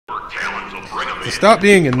To stop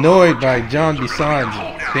being annoyed by John Bison's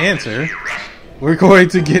banter, we're going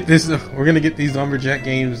to get this. We're going to get these lumberjack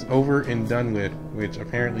games over and done with, which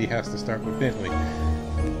apparently has to start with Bentley.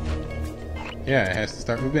 Yeah, it has to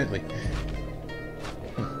start with Bentley.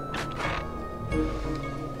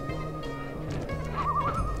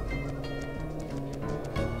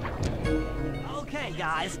 Okay,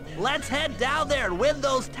 guys, let's head down there and win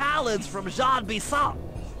those talons from Jean Bison.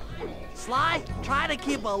 Sly, try to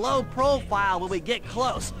keep a low profile when we get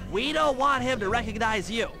close. We don't want him to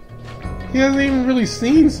recognize you. He hasn't even really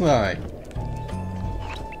seen Sly.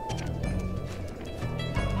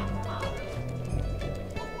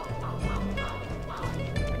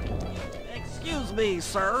 Excuse me,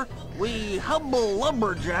 sir. We humble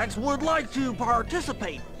lumberjacks would like to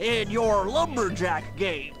participate in your lumberjack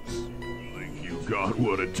games. Think you got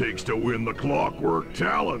what it takes to win the Clockwork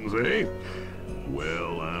Talons, eh?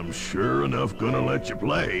 Well, I'm sure enough gonna let you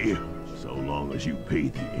play, so long as you pay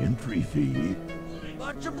the entry fee.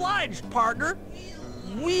 Much obliged, partner.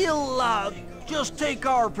 We'll, just take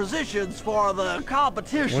our positions for the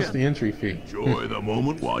competition. What's the entry fee? Enjoy the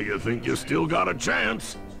moment while you think you still got a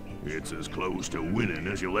chance. It's as close to winning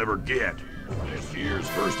as you'll ever get. This year's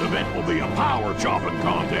first event will be a power chopping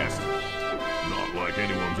contest. Not like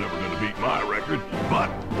anyone's ever gonna beat my record,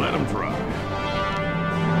 but let them try.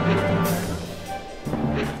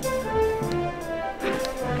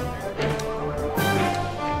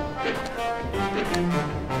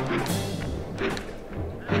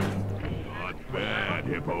 Not bad,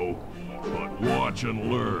 Hippo. But watch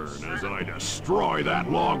and learn as I destroy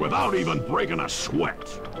that log without even breaking a sweat.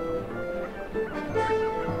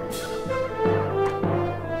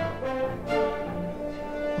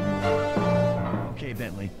 Okay,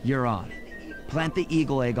 Bentley, you're on. Plant the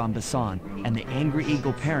eagle egg on Bison, and the angry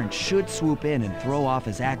eagle parent should swoop in and throw off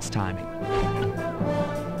his axe timing.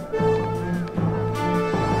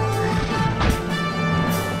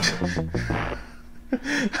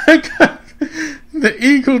 The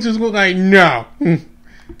eagle just was like, no. I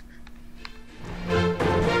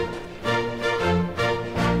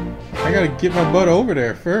gotta get my butt over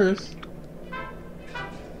there first.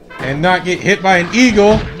 And not get hit by an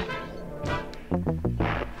eagle.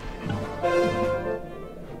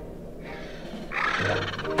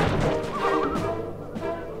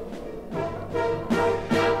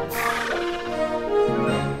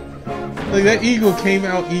 Like, that eagle came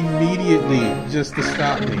out immediately just to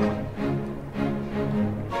stop me.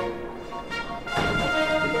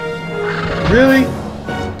 Really?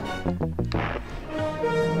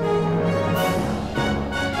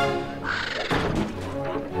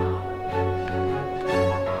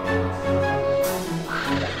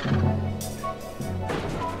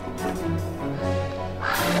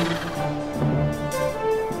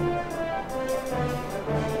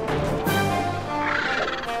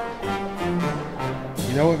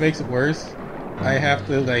 You know what makes it worse? I have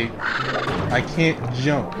to, like, I can't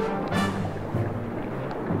jump.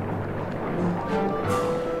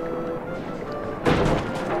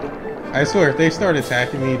 I swear, if they start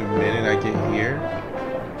attacking me the minute I get here,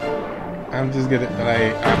 I'm just gonna,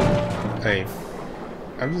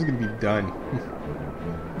 I'm just gonna be done.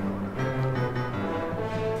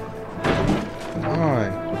 Come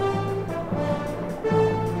on.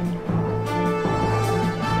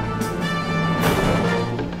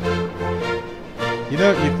 You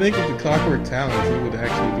know, you'd think with the Clockwork Talons, he would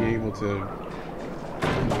actually be able to...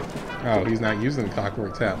 Oh, he's not using the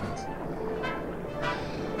Clockwork Talons.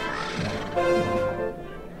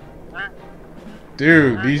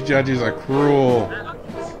 Dude, these judges are cruel.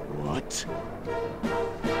 What?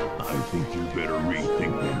 I think you better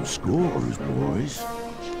rethink them scores, boys.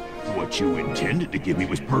 What you intended to give me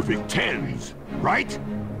was perfect tens, right?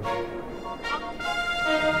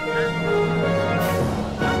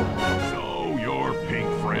 So your pink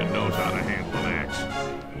friend knows how to handle an axe.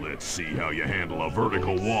 Let's see how you handle a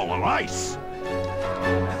vertical wall of ice.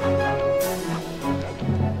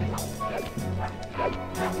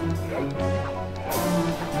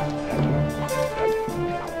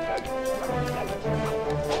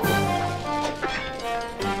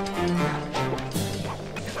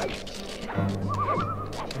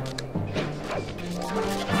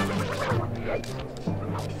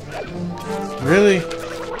 Really?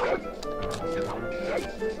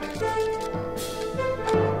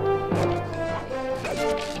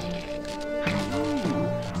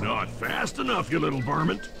 Not fast enough, you little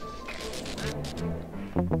varmint.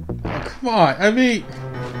 Oh, come on, I mean...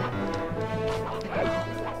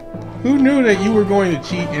 Who knew that you were going to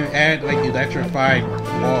cheat and add, like, electrified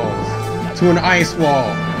walls to an ice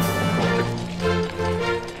wall?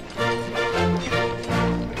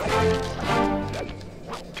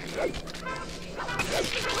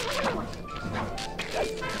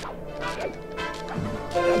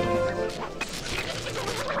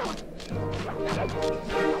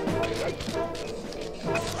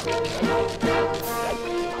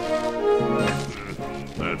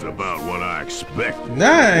 That's about what I expected.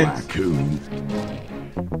 Nice. Raccoon.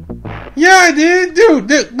 Yeah, I did,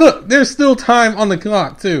 dude. Look, there's still time on the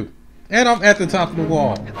clock too, and I'm at the top of the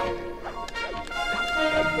wall.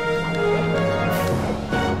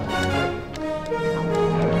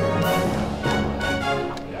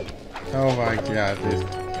 Oh my god, this.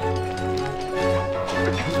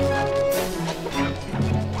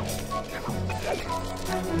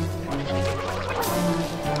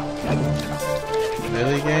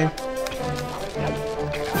 Really, game?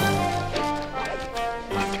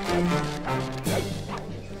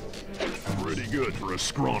 Pretty good for a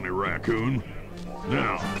scrawny raccoon.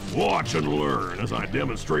 Now, watch and learn as I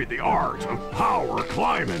demonstrate the art of power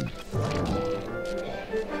climbing.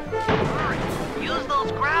 Use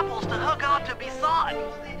those grapples to hook onto Bison.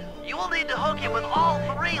 You will need to hook him with all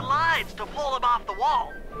 3 lines to pull him off the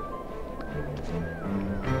wall.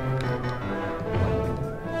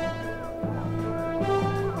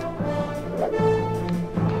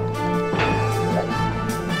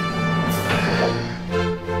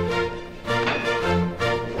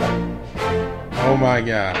 Oh my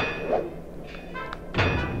god.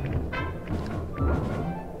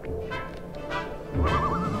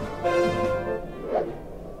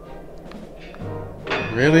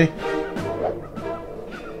 Really?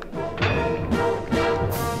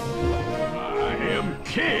 I am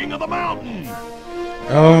king of the mountain.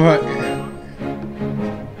 Oh my.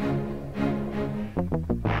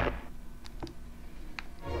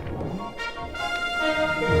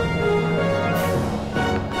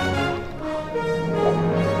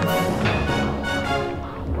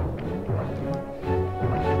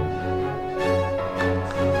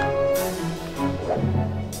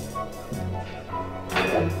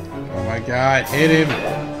 Oh my god, hit him.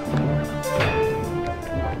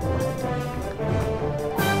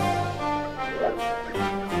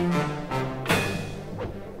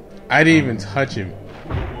 I didn't even touch him.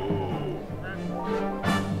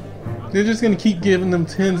 They're just gonna keep giving them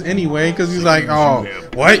 10s anyway, because he's like, oh,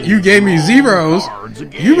 what? You gave me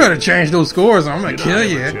 0s? You better change those scores or I'm gonna kill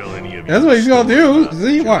you. That's what he's gonna do.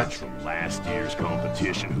 See, watch. From last year's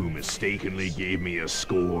competition who mistakenly gave me a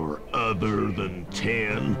score other than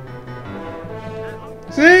 10.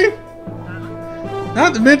 See?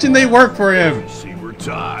 Not to mention they work for him. See, we're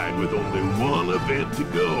tied with only one event to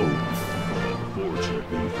go.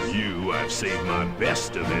 Unfortunately for you, I've saved my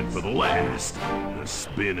best event for the last. The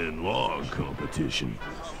spinning log competition.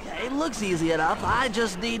 Okay, it looks easy enough. I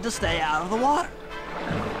just need to stay out of the water.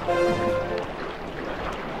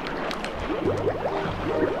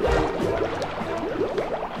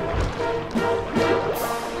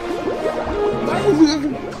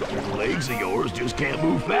 Those legs of yours just can't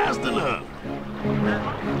move fast enough.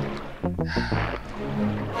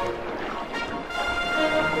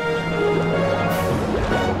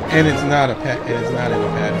 And it's not a pet. And it's not in a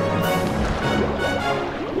pattern.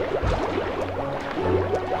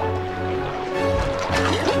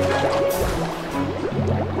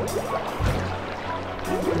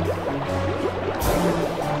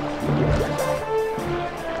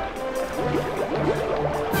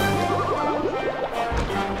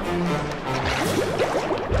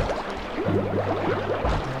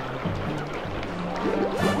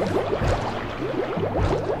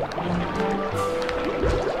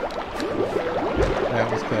 That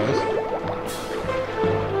was close.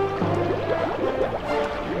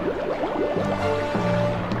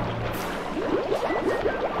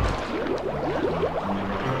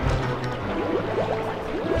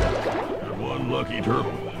 One lucky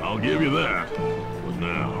turtle, I'll give you that. But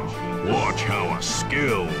now, watch how a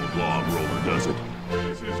skilled log roller does it.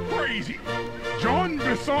 This is crazy. John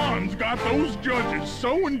Bison's got those judges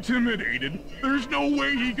so intimidated, there's no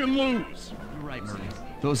way he can lose. You're right, Murray.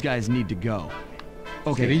 Those guys need to go.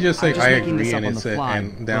 Okay, Did he just say I'm I making this agree up and on it the said fly,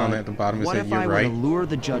 and down but at the bottom it what said if you're I were right? to lure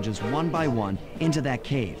the judges one by one into that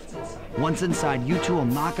cave? Once inside, you two will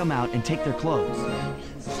knock them out and take their clothes.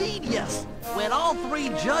 Genius! When all 3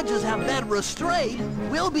 judges have been restrained,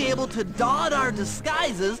 we'll be able to don our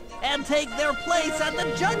disguises and take their place at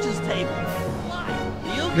the judges' table.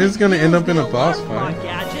 This is gonna end up in a boss fight. fight.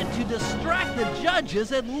 Gadget to distract the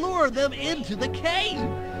judges and lure them into the cave.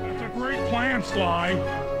 That's a great plan, Sly,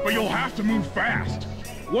 but you'll have to move fast.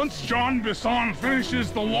 Once John Bison finishes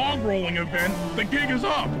the log rolling event, the gig is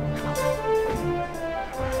up.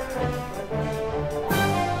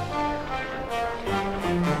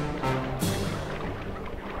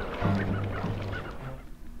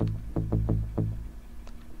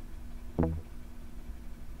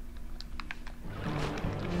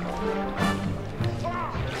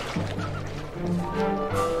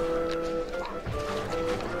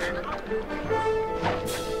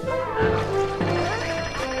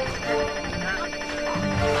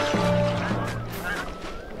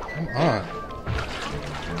 Come on.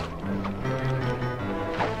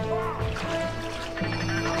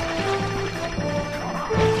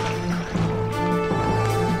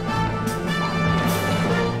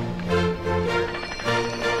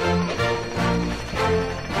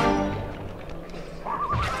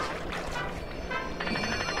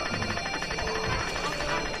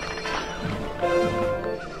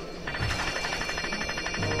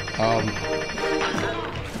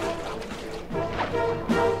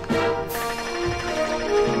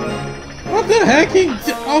 What the heck?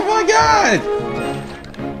 Oh my god!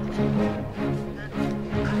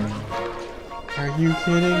 Are you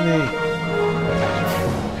kidding me?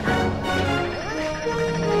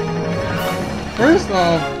 First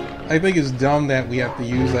off, I think it's dumb that we have to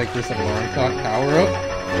use like this alarm clock power-up,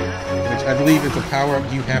 which I believe is a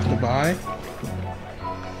power-up you have to buy.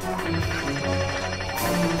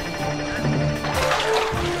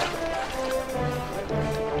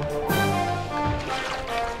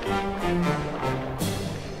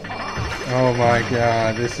 Oh my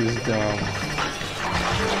god, this is dumb.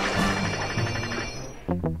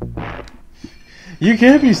 You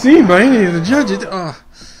can't be seen by any of the judges.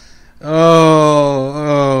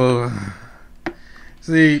 Oh.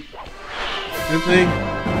 See, the thing,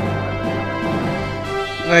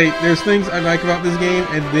 like, there's things I like about this game,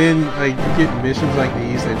 and then, like, you get missions like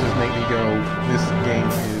these that just make me go, this game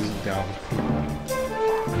is dumb.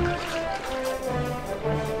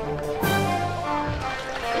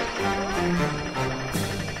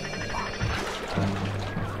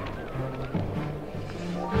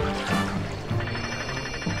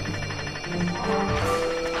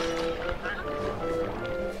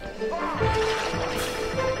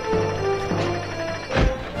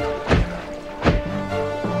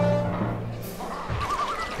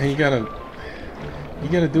 And you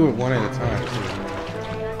gotta do it one at a time too.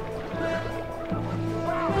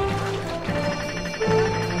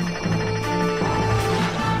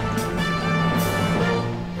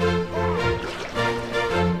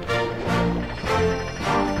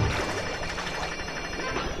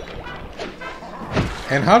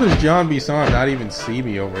 And how does John Bisson not even see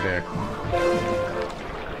me over there?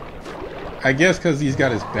 I guess because he's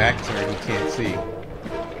got his back turned, he can't see.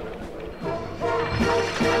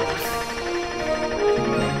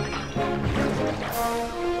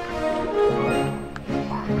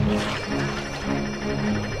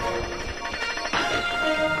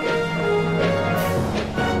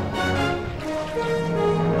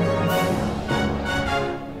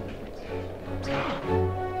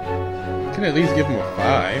 At least give him a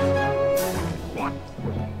 5. What?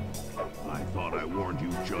 I thought I warned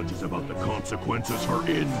you judges about the consequences for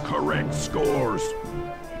incorrect scores.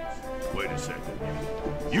 Wait a second.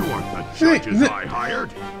 You aren't the judges I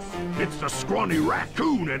hired. It's the scrawny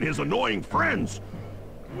raccoon and his annoying friends.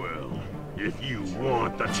 Well, if you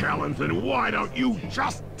want the challenge, then why don't you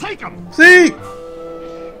just take them? See?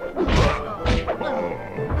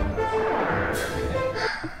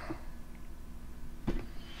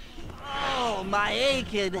 My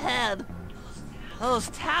aching head. Those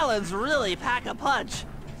talons really pack a punch.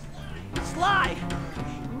 Sly!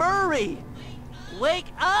 Murray! Wake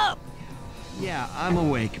up! Yeah, I'm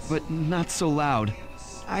awake, but not so loud.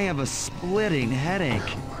 I have a splitting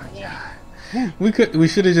headache. We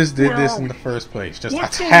should have just did this in the first place. Just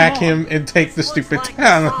attack him and take the stupid Looks like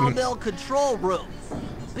talons. the sawmill control room.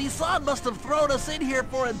 Bisson must have thrown us in here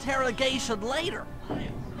for interrogation later.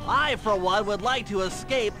 I, for one, would like to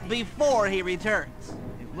escape before he returns.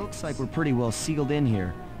 It looks like we're pretty well sealed in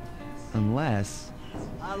here. Unless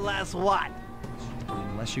what?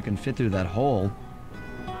 Unless you can fit through that hole.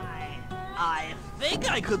 I think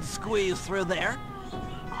I could squeeze through there.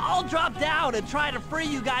 I'll drop down and try to free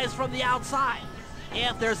you guys from the outside.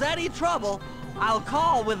 If there's any trouble, I'll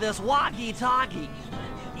call with this walkie-talkie.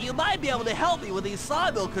 You might be able to help me with these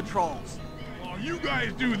sawmill controls. You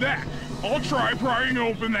guys do that. I'll try prying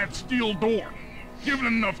open that steel door. Given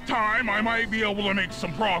enough time, I might be able to make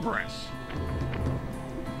some progress.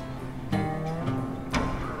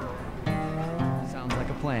 Sounds like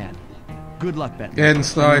a plan. Good luck, Ben. And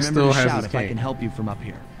Sly remember still to has shout his if I cane. can help you from up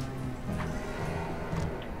here.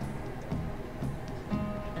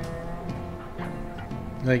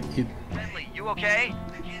 Like, Bentley, you okay?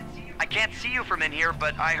 I can't see you from in here,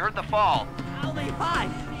 but I heard the fall. I'll be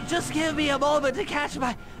fine. Just give me a moment to catch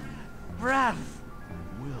my breath.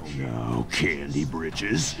 Well now, Candy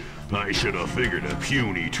Britches. I should have figured a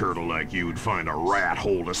puny turtle like you'd find a rat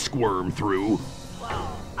hole to squirm through.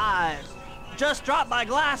 Well, I just dropped my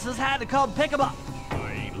glasses, had to come pick them up.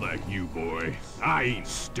 I ain't like you, boy. I ain't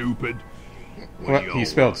stupid. Well, he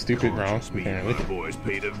spelled stupid wrong, Me and apparently. my boys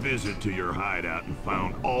paid a visit to your hideout and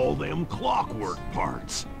found all them clockwork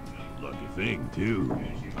parts. Lucky thing, too.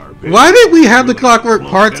 Why did we have the clockwork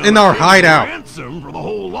parts in our hideout? Ransom for the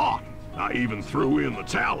whole lot. I even threw in the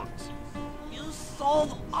talons. You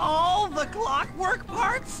sold all the clockwork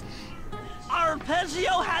parts?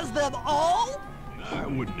 Arpeggio has them all? I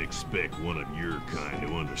wouldn't expect one of your kind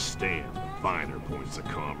to understand the finer points of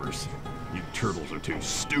commerce. You turtles are too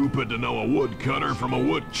stupid to know a woodcutter from a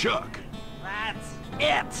woodchuck. That's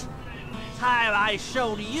it. Time I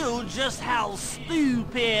showed you just how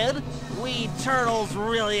stupid we turtles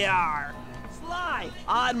really are. Sly,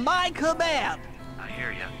 on my command. I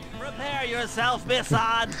hear ya. Prepare yourself,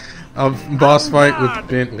 Bisson. A boss fight with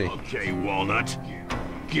Bentley. Okay, Walnut.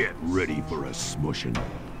 Get ready for a smushing.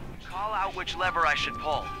 Call out which lever I should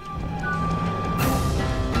pull.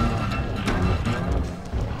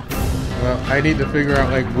 Well, I need to figure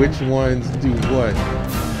out like which ones do what.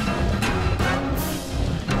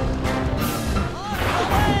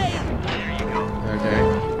 There you go. Okay.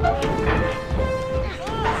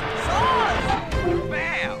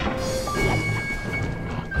 Bam!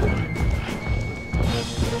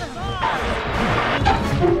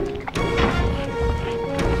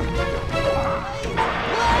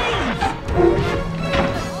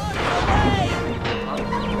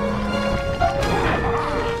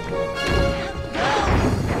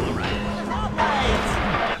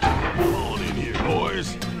 Come on in here,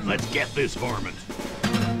 boys. Let's get this varmint.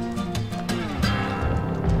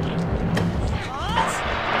 How's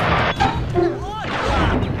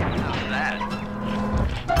that?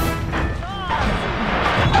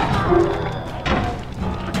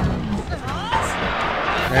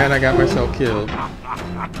 And I got myself killed.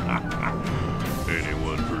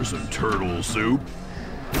 Anyone for some turtle soup?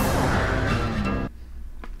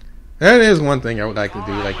 That is one thing I would like to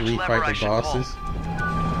do, like refight the bosses.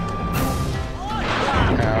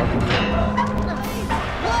 Ow.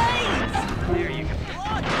 There you go.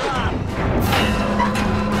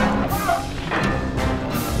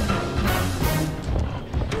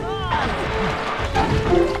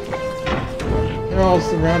 They're all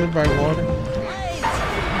surrounded by water.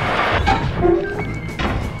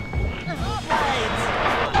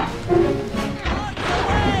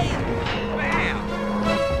 Bam!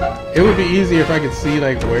 It would be easier if I could see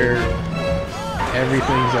like where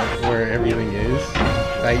everything is.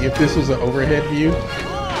 Like if this was an overhead view. How's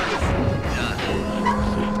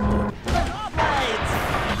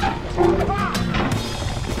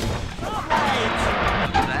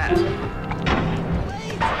that?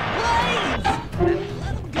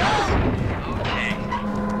 Okay.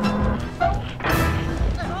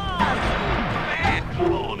 Bam!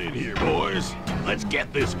 Come on in here, boys. Let's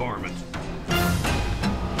get this varmint.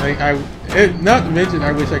 Like not to mention,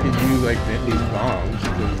 I wish I could use like Bentley's bombs,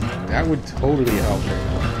 because that would totally help right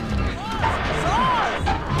now.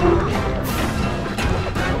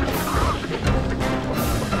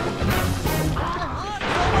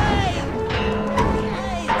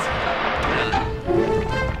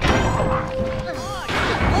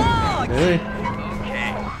 Really?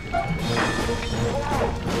 Okay.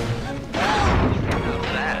 How's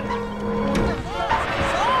that?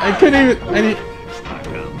 I couldn't even. Looks like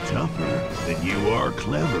I'm tougher than you are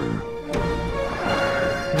clever.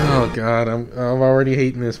 Oh god, I'm already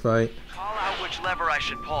hating this fight. Call out which lever I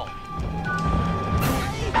should pull.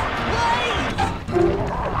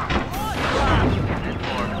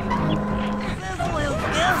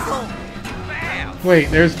 Bam! Wait,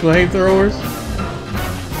 there's flamethrowers?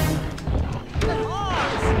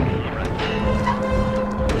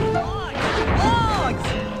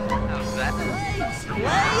 How's that?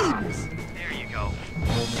 There you go.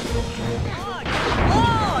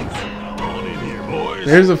 Come on in here, boys.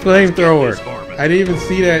 There's a flamethrower. Let's get this varmint. I didn't even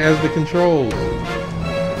see that as the controls.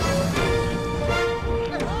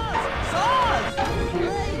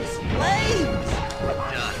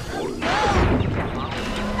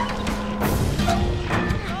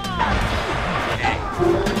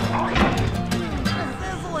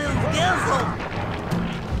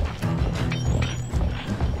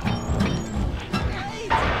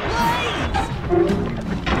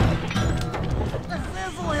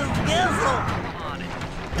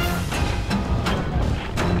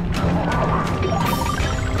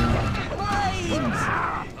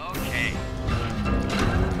 Okay.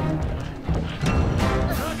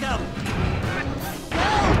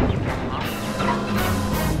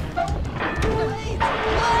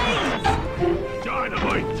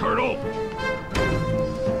 Dynamite, turtle.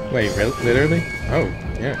 Wait, literally? Oh,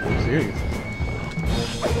 yeah, I'm serious.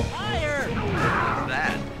 Fire! How's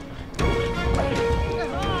that?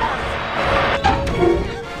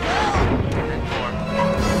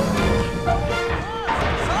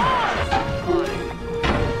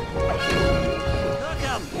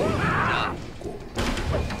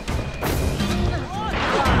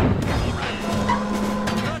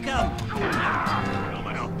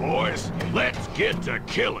 get to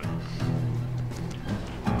killing.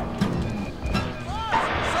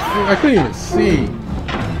 I couldn't even see.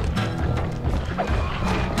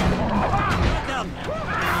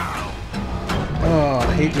 Oh,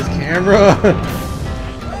 I hate this camera.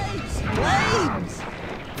 Flames!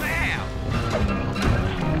 Bam!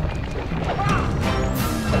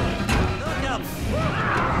 Look up!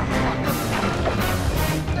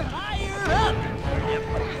 Fire up!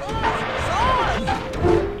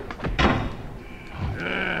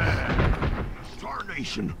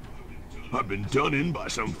 Tarnation. I've been done in by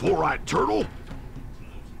some four-eyed turtle.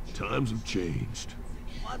 Times have changed.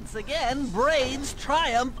 Once again, brains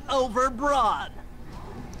triumph over brawn.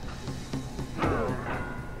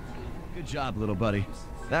 Good job, little buddy.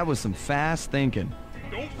 That was some fast thinking.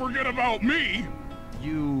 Don't forget about me.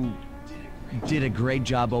 You did a great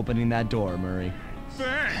job opening that door, Murray.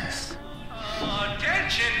 Thanks.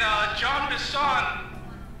 Attention, John Bisson.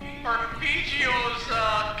 Arpeggio's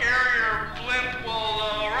carrier blimp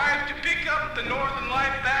will arrive to pick up the Northern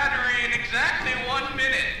Light battery in exactly 1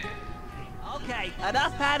 minute. Okay,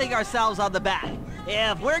 enough patting ourselves on the back.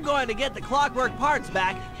 If we're going to get the Clockwork parts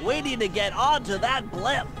back, we need to get onto that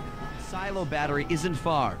blimp. Silo battery isn't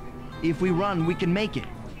far. If we run, we can make it.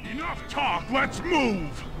 Enough talk, let's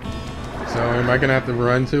move. So am I gonna have to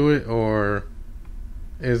run to it, or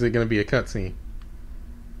is it gonna be a cutscene?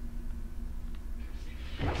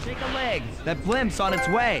 Take a leg. That blimp's on its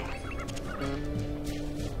way.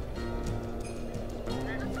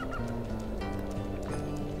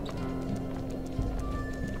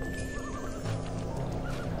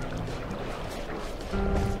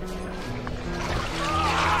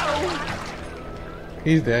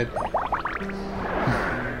 He's dead.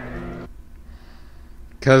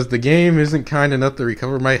 Because the game isn't kind enough to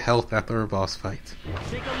recover my health after a boss fight.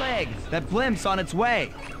 Take a leg. That blimp's on its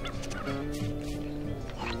way.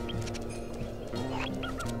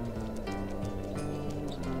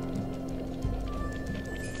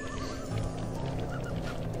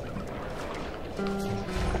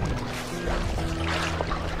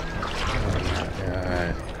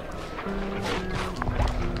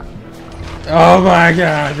 Oh my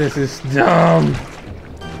god, this is dumb.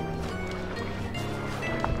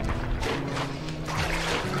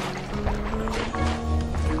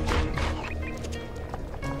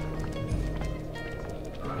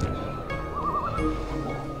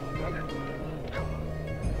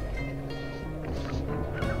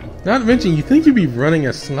 Not to mention, you think you'd be running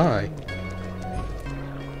a Sly.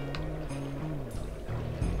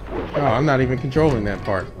 Oh, I'm not even controlling that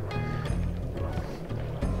part.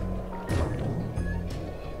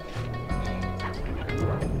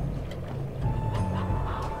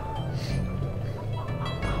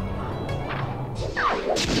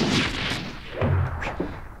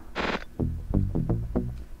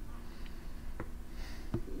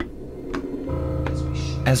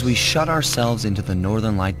 As we shut ourselves into the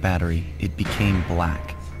Northern Light battery, it became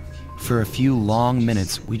black. For a few long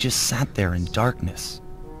minutes, we just sat there in darkness.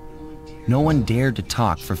 No one dared to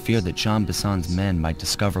talk for fear that Jean Bisson's men might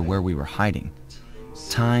discover where we were hiding.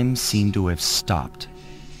 Time seemed to have stopped.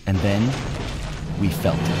 And then, we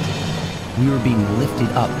felt it. We were being lifted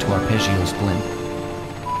up to Arpeggio's blimp.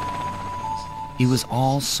 It was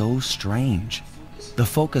all so strange. The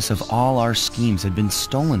focus of all our schemes had been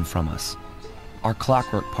stolen from us. Our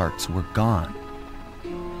clockwork parts were gone.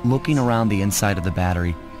 Looking around the inside of the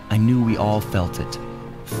battery, I knew we all felt it.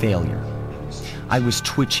 Failure. I was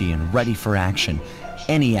twitchy and ready for action.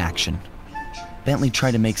 Any action. Bentley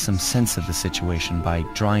tried to make some sense of the situation by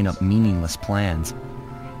drawing up meaningless plans.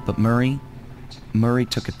 But Murray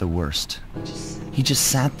took it the worst. He just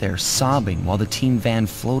sat there sobbing while the team van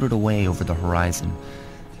floated away over the horizon.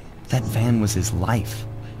 That van was his life.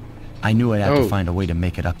 I knew I'd have to find a way to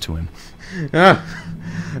make it up to him.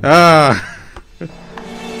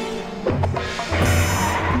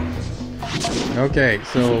 Okay,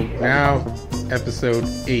 so now episode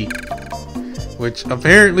 8, which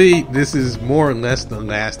apparently this is more or less the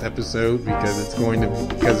last episode because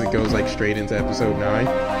it goes like straight into episode 9.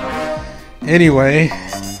 Anyway,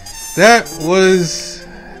 that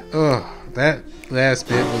last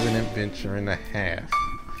bit was an adventure and a half,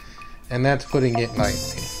 and that's putting it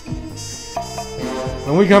lightly.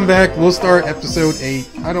 When we come back, we'll start episode 8.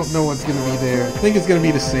 I don't know what's going to be there. I think it's going to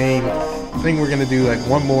be the same. I think we're going to do like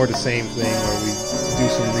one more the same thing where we do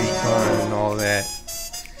some recon and all that.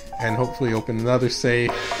 And hopefully open another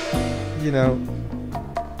save. You know.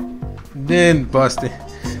 Then bust it.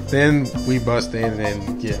 Then we bust in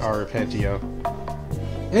and get our Arpeggio.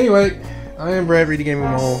 Anyway, I am Brad Reedy Gaming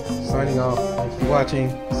Mole, signing off. Thanks for watching.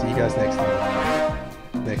 See you guys next time.